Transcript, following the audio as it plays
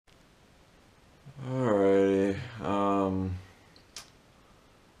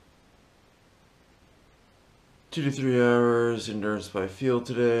2 to 3 hours endurance by feel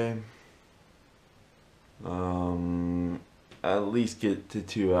today. At least get to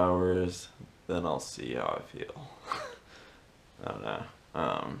 2 hours, then I'll see how I feel. I don't know.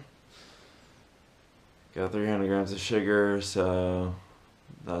 Got 300 grams of sugar, so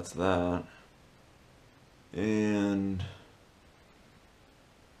that's that. And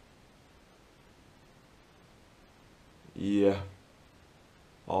yeah,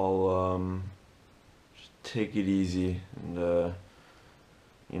 I'll just take it easy, and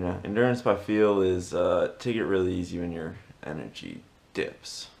you know, endurance by feel is take it really easy when your energy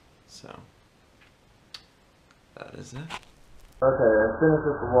dips. So that is it. Okay, I finished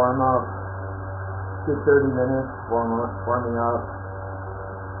with the warm up. Good 30 minutes warming up.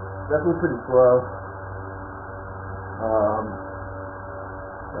 Definitely pretty slow.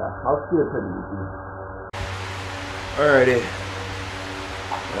 Yeah, I'll see it pretty easy. Alrighty,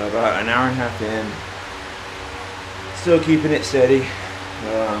 about an hour and a half in. Still keeping it steady.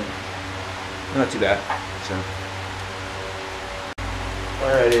 Not too bad. So,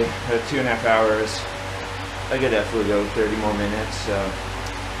 alrighty, 2.5 hours. I could definitely go 30 more minutes, so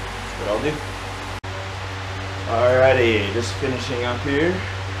that's what I'll do. Alrighty, just finishing up here.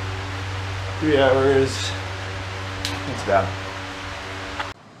 3 hours. That's about